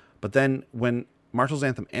 +1/+1, but then when Marshall's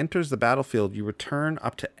Anthem enters the battlefield, you return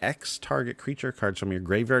up to X target creature cards from your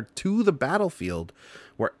graveyard to the battlefield,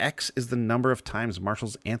 where X is the number of times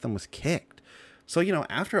Marshall's Anthem was kicked. So,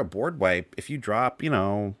 after a board wipe, if you drop,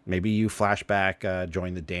 maybe you flashback,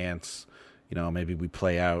 join the dance, maybe we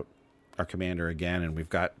play out our commander again and we've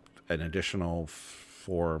got an additional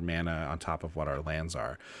 4 mana on top of what our lands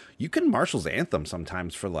are. You can Marshall's Anthem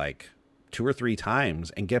sometimes for like 2 or 3 times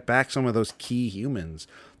and get back some of those key humans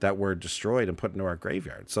that were destroyed and put into our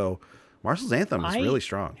graveyard. So Marshall's Anthem is really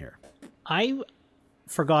strong here. I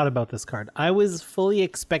forgot about this card. I was fully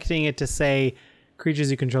expecting it to say creatures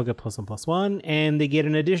you control get +1/+1, and they get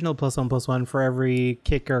an additional +1/+1 for every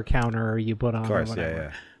kick or counter you put on. Of course, or whatever.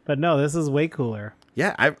 Yeah. But no, this is way cooler.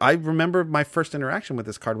 Yeah, I remember my first interaction with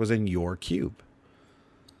this card was in your cube.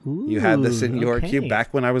 Ooh, you had this in your cube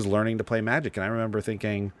back when I was learning to play Magic, and I remember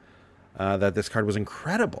thinking that this card was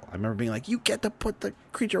incredible. I remember being like, you get to put the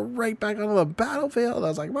creature right back onto the battlefield. I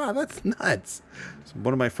was like, wow, that's nuts. It's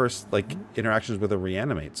one of my first interactions with a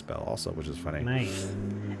reanimate spell also, which is funny. Nice.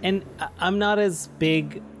 And I'm not as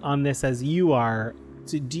big on this as you are.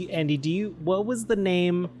 So Andy, what's the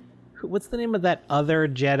name of that other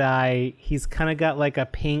Jedi? He's kind of got like a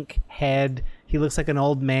pink head. He looks like an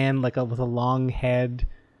old man, with a long head.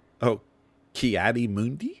 Oh,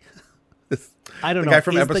 Ki-Adi-Mundi? I don't know. The guy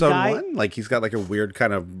from episode 1? Like, he's got like a weird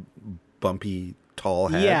kind of bumpy, tall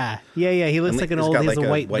head. Yeah. He looks like an old, he has a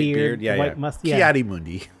white beard. Yeah, white mustache. Yeah.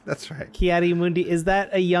 Ki-Adi-Mundi. That's right. Ki-Adi-Mundi. Is that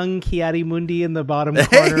a young Ki-Adi-Mundi in the bottom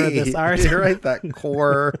corner of this art? You're right, that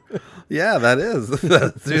core. Yeah, that is.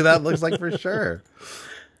 That's who that looks like for sure.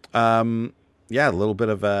 Yeah, a little bit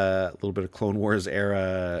of Clone Wars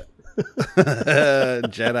era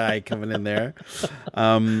Jedi coming in there.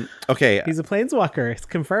 Okay. He's a planeswalker. It's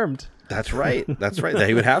confirmed. That's right. That's right.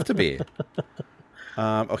 He would have to be.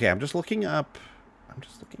 Okay, I'm just looking up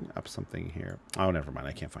something here. Oh, never mind.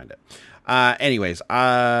 I can't find it. Anyways,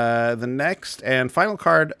 the next and final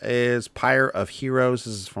card is Pyre of Heroes.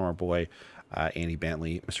 This is from our boy Andy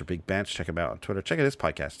Bentley, Mr. Big Bench. Check him out on Twitter. Check out his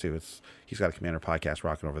podcast too. He's got a Commander podcast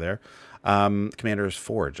rocking over there. Commander's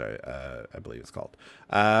Forge, I believe it's called.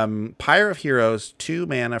 Pyre of Heroes, 2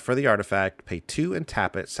 mana for the artifact. Pay 2 and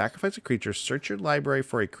tap it. Sacrifice a creature. Search your library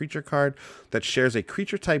for a creature card that shares a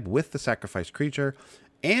creature type with the sacrificed creature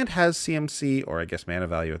and has CMC, or I guess mana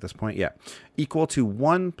value at this point, equal to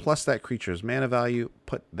 1 plus that creature's mana value.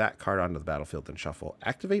 Put that card onto the battlefield and shuffle.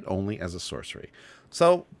 Activate only as a sorcery.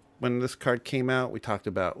 So when this card came out, we talked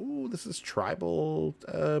about, this is tribal,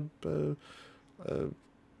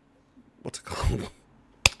 what's it called?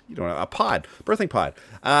 You don't know, a pod, birthing pod.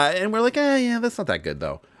 And we're like, yeah, that's not that good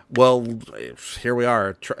though. Well, here we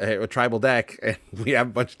are, a tribal deck, and we have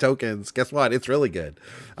a bunch of tokens. Guess what? It's really good.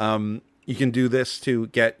 You can do this to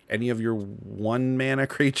get any of your 1 mana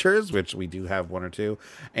creatures, which we do have 1 or 2,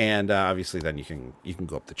 and obviously then you can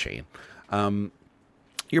go up the chain.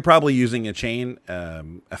 You're probably using a chain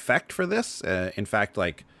effect for this. In fact,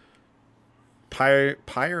 like Pyre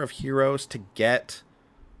of Heroes to get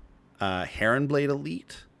Heronblade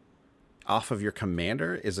Elite off of your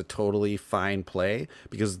commander is a totally fine play,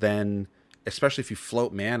 because then, especially if you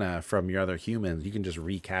float mana from your other humans, you can just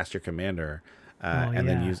recast your commander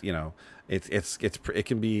then use, it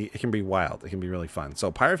can be wild. It can be really fun. So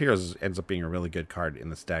Pyre of Heroes ends up being a really good card in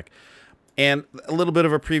this deck. And a little bit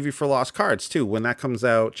of a preview for Lost Cards too. When that comes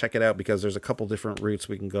out, check it out, because there's a couple different routes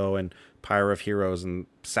we can go, and Pyre of Heroes and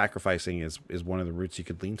sacrificing is one of the routes you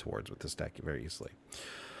could lean towards with this deck very easily.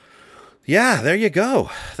 Yeah, there you go.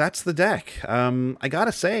 That's the deck. I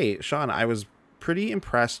gotta say, Sean, I was pretty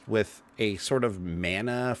impressed with a sort of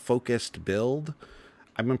mana focused build.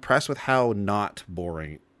 I'm impressed with how not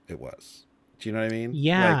boring it was. Do you know what I mean?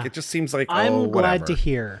 Yeah. Like, it just seems like, I'm glad whatever. to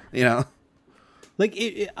hear. You know?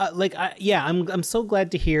 I'm so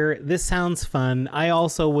glad to hear. This sounds fun. I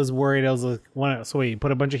also was worried. I was like, so wait, you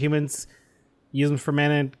put a bunch of humans, use them for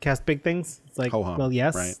mana and cast big things? It's like, Ho-hum, well,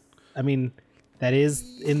 yes. right. I mean, that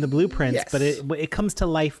is in the blueprints, Yes. but it comes to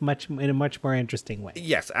life in a much more interesting way.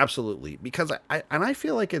 Yes, absolutely. Because I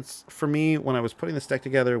feel like it's, for me, when I was putting this deck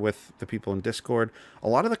together with the people in Discord, a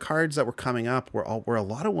lot of the cards that were coming up were a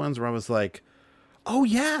lot of ones where I was like, oh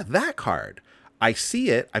yeah, that card. I see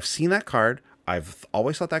it. I've seen that card. I've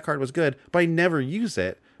always thought that card was good, but I never use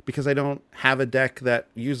it because I don't have a deck that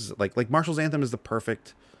uses it. Like Marshall's Anthem is the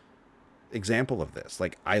perfect example of this.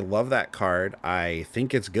 Like, I love that card. I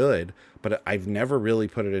think it's good, but I've never really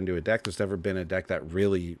put it into a deck. There's never been a deck that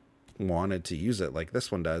really wanted to use it like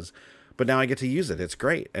this one does. But now I get to use it. It's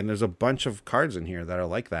great. And there's a bunch of cards in here that are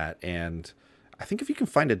like that. And I think if you can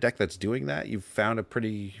find a deck that's doing that, you've found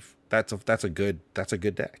that's a good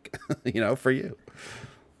deck, for you.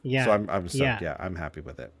 Yeah. So I'm stoked. Yeah, I'm happy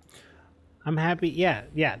with it. I'm happy. Yeah.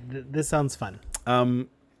 This sounds fun. And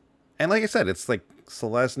like I said, it's like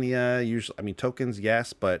Selesnya, usually, tokens,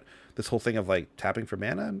 yes, but this whole thing of like tapping for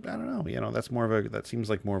mana, I don't know. That seems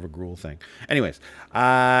like more of a Gruul thing. Anyways,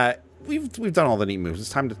 we've done all the neat moves. It's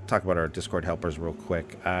time to talk about our Discord helpers real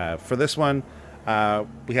quick. For this one,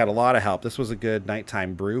 we had a lot of help. This was a good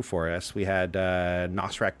nighttime brew for us. We had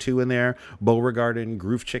Nosrak 2 in there, Beauregardin,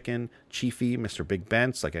 Groove Chicken, Chiefy, Mr. Big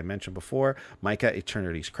Bents, like I mentioned before, Micah,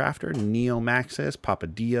 Eternity's Crafter, Neo Maxis, Papa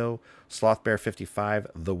Dio, Slothbear 55,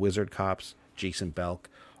 The Wizard Cops, Jason Belk,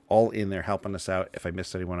 all in there helping us out. If I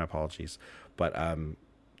missed anyone, apologies. But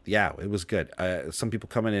yeah, it was good. Some people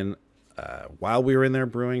coming in while we were in there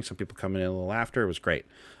brewing, some people coming in a little after. It was great.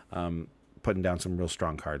 Putting down some real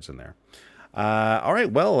strong cards in there. All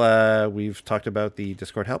right, well, we've talked about the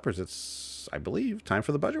Discord helpers. It's, I believe, time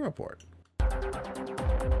for the budget report.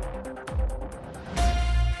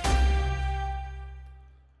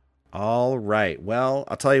 All right, well,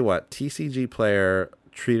 I'll tell you what, TCG Player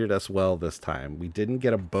treated us well this time. We didn't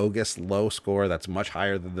get a bogus low score that's much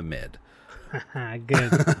higher than the mid.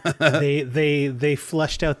 Good. They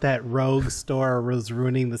flushed out that rogue store was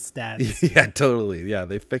ruining the stats. Yeah, totally. Yeah,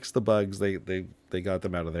 they fixed the bugs. They got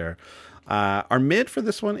them out of there. Our mid for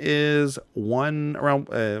this one is around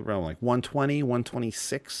like 120,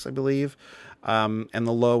 126, I believe. And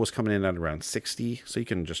the low was coming in at around 60. So you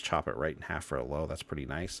can just chop it right in half for a low. That's pretty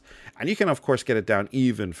nice. And you can, of course, get it down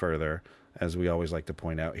even further, as we always like to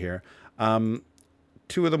point out here.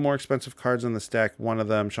 Two of the more expensive cards in this deck. One of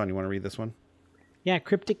them, Sean, you want to read this one? Yeah,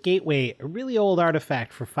 Cryptic Gateway, a really old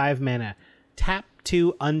artifact for 5 mana. Tap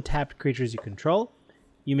 2 untapped creatures you control.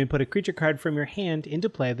 You may put a creature card from your hand into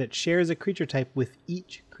play that shares a creature type with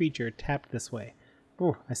each creature tapped this way.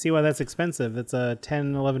 Oh, I see why that's expensive. It's a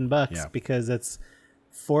 $10-11 because it's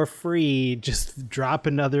for free. Just drop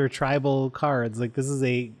another tribal cards. Like this is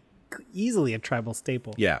easily a tribal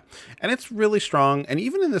staple. Yeah, and it's really strong. And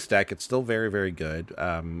even in this deck, it's still very, very good.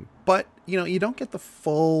 But you don't get the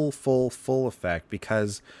full effect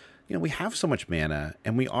because we have so much mana,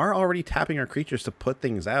 and we are already tapping our creatures to put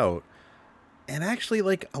things out. And actually,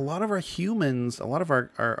 like a lot of our humans, a lot of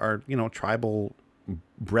our tribal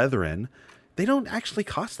brethren, they don't actually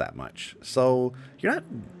cost that much. So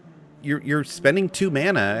you're spending 2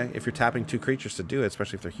 mana if you're tapping 2 creatures to do it,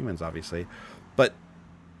 especially if they're humans, obviously. But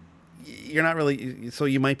you're not really, so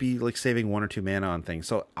you might be like saving 1 or 2 mana on things.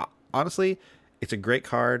 So honestly, it's a great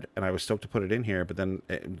card, and I was stoked to put it in here. But then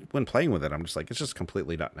when playing with it, I'm just like, it's just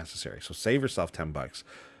completely not necessary. So save yourself $10.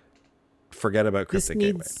 Forget about Cryptic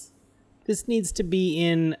Gateway. This needs to be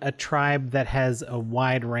in a tribe that has a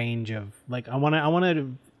wide range of like. I want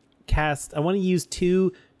to use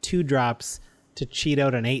two drops to cheat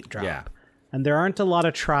out an 8-drop. Yeah. And there aren't a lot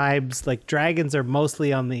of tribes. Like dragons are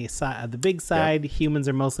mostly on the side, the big side. Yep. Humans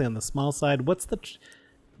are mostly on the small side. What's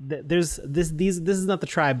this is not the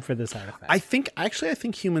tribe for this artifact. I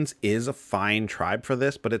think humans is a fine tribe for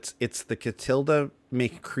this, but it's the Catilda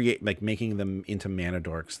making them into mana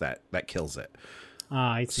dorks that kills it.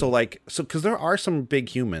 I see. So because there are some big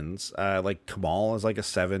humans, like Kamal is like a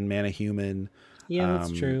 7 mana human. Yeah,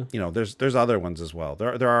 that's true. There's other ones as well.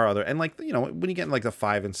 There are other, and like when you get in like the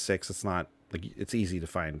 5 and 6, it's not like it's easy to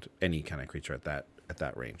find any kind of creature at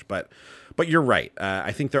that range. But you're right.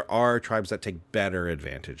 I think there are tribes that take better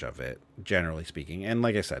advantage of it, generally speaking. And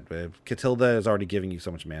like I said, Catilda is already giving you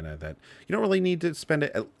so much mana that you don't really need to spend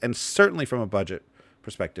it. And certainly from a budget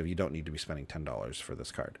perspective, you don't need to be spending $10 for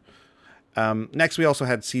this card. Next, we also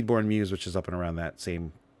had Seedborn Muse, which is up and around that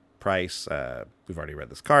same price. We've already read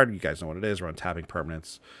this card. You guys know what it is. We're untapping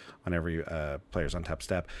permanents on every player's untap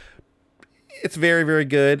step. It's very, very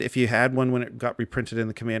good. If you had one when it got reprinted in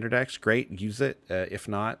the Commander decks, great. Use it. If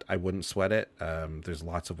not, I wouldn't sweat it. There's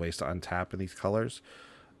lots of ways to untap in these colors.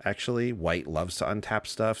 Actually, white loves to untap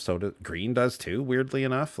stuff. So green does too, weirdly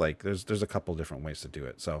enough. Like there's a couple different ways to do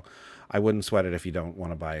it. So I wouldn't sweat it if you don't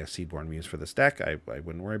want to buy a Seedborn Muse for this deck. I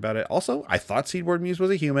wouldn't worry about it. Also, I thought Seedborn Muse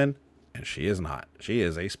was a human, and she is not. She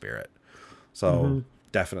is a spirit. So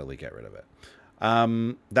definitely get rid of it.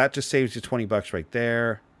 That just saves you $20 right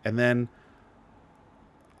there. And then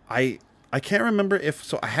I can't remember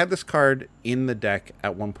so I had this card in the deck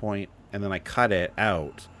at one point, and then I cut it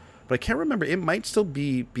out. But I can't remember. It might still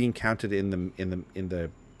be being counted in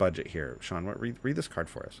the budget here. Sean, read this card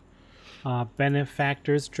for us.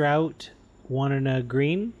 Benefactor's Drought, 1 and a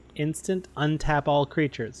green, instant, untap all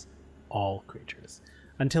creatures. All creatures.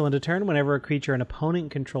 Until end of turn, whenever a creature an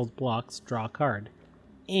opponent controls blocks, draw a card.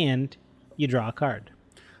 And you draw a card.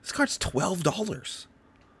 This card's $12.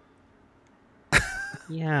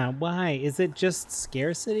 Yeah, why? Is it just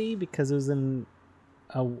scarcity because it was in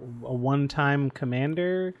a one-time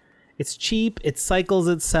commander? It's cheap, it cycles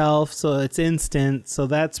itself, so it's instant, so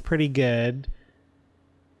that's pretty good.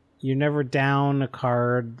 You're never down a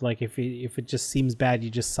card. Like if it just seems bad, you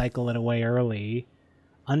just cycle it away early.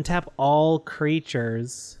 Untap all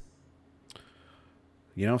creatures.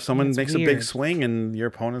 If someone makes a big swing and your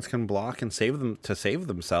opponents can block and save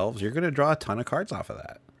themselves, you're going to draw a ton of cards off of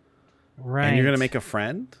that. Right. And you're going to make a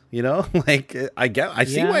friend, like I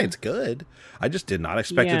see why it's good. I just did not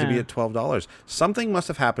expect it to be at $12. Something must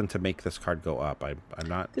have happened to make this card go up. I'm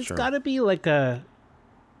not sure. There's got to be like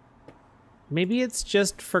maybe it's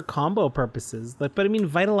just for combo purposes. But I mean,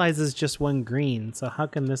 Vitalize is just 1 green. So how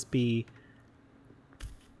can this be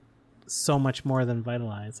so much more than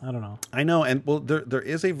Vitalize? I don't know. I know. And well, there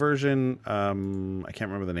is a version. I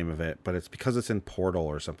can't remember the name of it, but it's because it's in Portal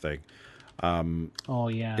or something. Oh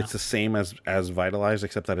yeah, it's the same as Vitalize,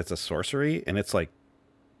 except that it's a sorcery, and it's like,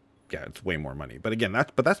 it's way more money. But again,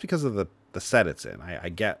 that's because of the set it's in. I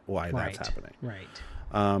get why that's happening.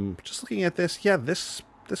 Right. Just looking at this,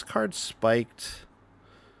 this card spiked.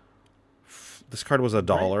 This card was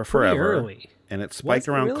 $1 forever, early. And it spiked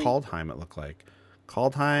around Kaldheim. It looked like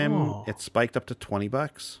Kaldheim. It spiked up to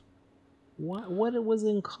 $20. What it was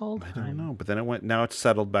in Kaldheim? I don't know, but then it went. Now it's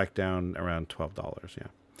settled back down around $12. Yeah.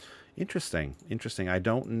 Interesting. I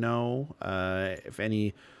don't know if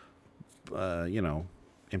any,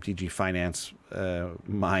 MTG finance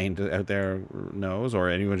mind out there knows, or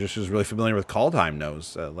anyone just is really familiar with Kaldheim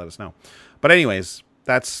knows. Let us know. But anyways,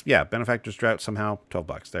 that's Benefactor's Drought somehow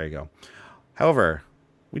 $12. There you go. However,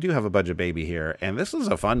 we do have a budget baby here, and this is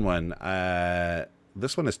a fun one.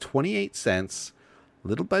 This one is 28 cents,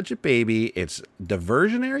 little budget baby. It's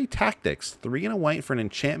Diversionary Tactics, 3 and a white for an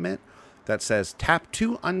enchantment that says tap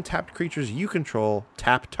 2 untapped creatures you control,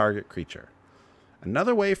 tap target creature.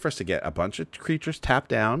 Another way for us to get a bunch of creatures tapped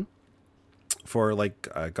down for like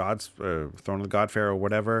God's Throne of the God Pharaoh or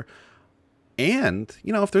whatever. And,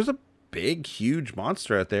 you know, if there's a big, huge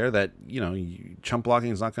monster out there that, you know, chump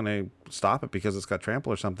blocking is not going to stop it because it's got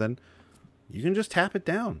trample or something, you can just tap it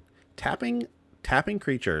down. Tapping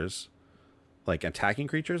creatures, like attacking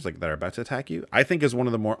creatures like that are about to attack you, I think is one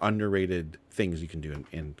of the more underrated things you can do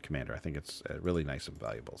in Commander. I think it's really nice and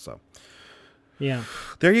valuable. So yeah,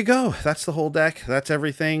 there you go. That's the whole deck. That's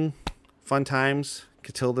everything. Fun times.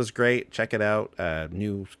 Catilda's great. Check it out.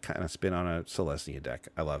 New kind of spin on a Celestia deck.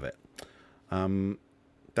 I love it.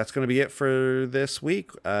 That's going to be it for this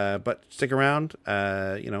week. But stick around.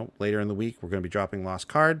 You know, later in the week, we're going to be dropping Lost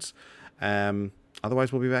Cards.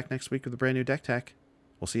 Otherwise, we'll be back next week with a brand new deck tech.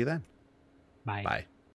 We'll see you then. Bye. Bye.